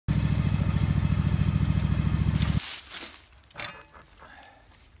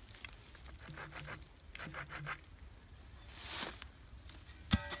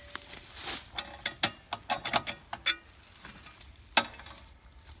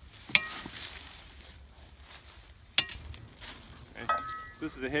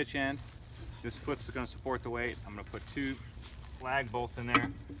This is the hitch end. This foot's going to support the weight. I'm going to put 2 lag bolts in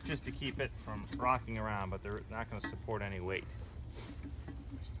there just to keep it from rocking around, but they're not going to support any weight.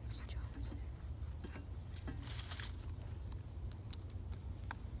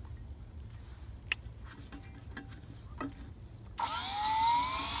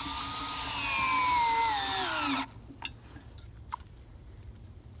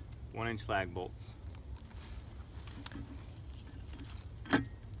 One-inch lag bolts.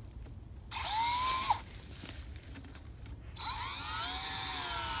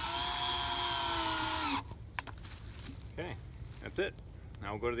 Okay, that's it.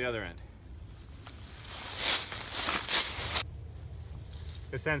 Now we'll go to the other end.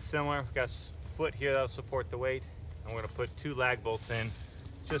 This end's similar. We've got a foot here that'll support the weight. I'm going to put 2 lag bolts in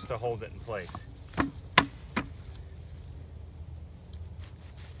just to hold it in place.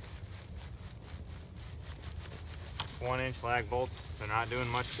 One-inch lag bolts. They're not doing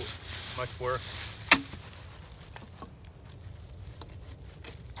much work.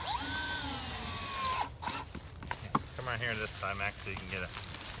 Come around here this time, actually, you can get an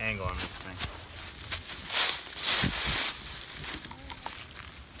angle on this thing.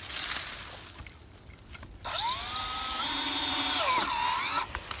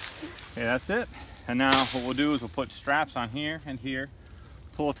 Okay, that's it. And now what we'll do is we'll put straps on here and here,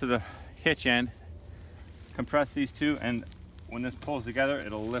 pull to the hitch end, compress these 2, and when this pulls together,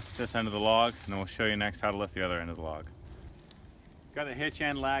 it'll lift this end of the log, and then we'll show you next how to lift the other end of the log. Got the hitch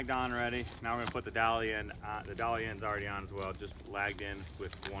end lagged on already. Now we're going to put the dolly end on. The dolly end's already on as well, just lagged in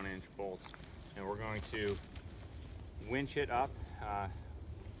with 1-inch bolts. And we're going to winch it up,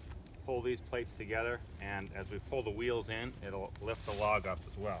 pull these plates together, and as we pull the wheels in, it'll lift the log up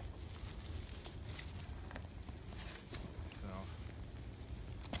as well. So,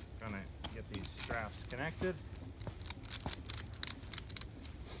 gonna get these straps connected.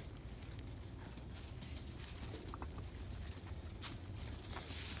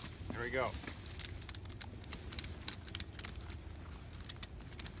 There we go.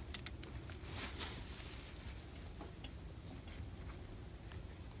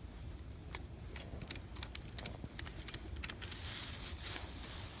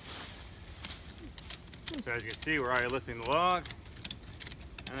 So as you can see, we're already lifting the log,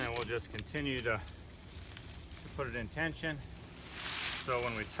 and then we'll just continue to put it in tension, so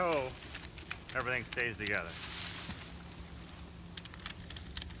when we tow, everything stays together.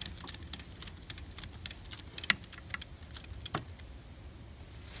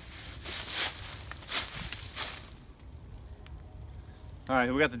 All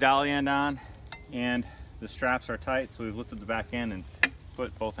right, we got the dolly end on, and the straps are tight, so we've lifted the back end and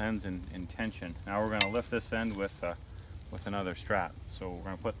put both ends in tension. Now we're going to lift this end with another strap. So we're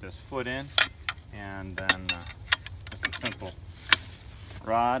going to put this foot in, and then just a simple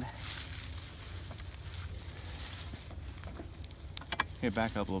rod. Okay,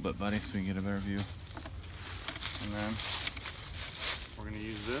 back up a little bit, buddy, so we can get a better view. And then we're going to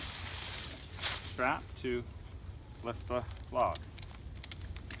use this strap to lift the log.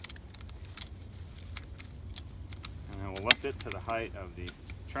 And then we'll lift it to the height of the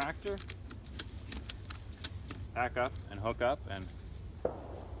tractor, back up and hook up and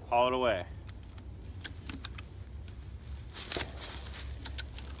haul it away.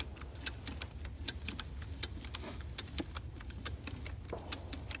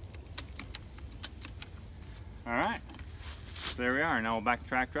 All right, so there we are. Now we'll back the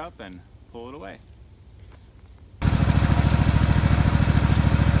tractor up and pull it away.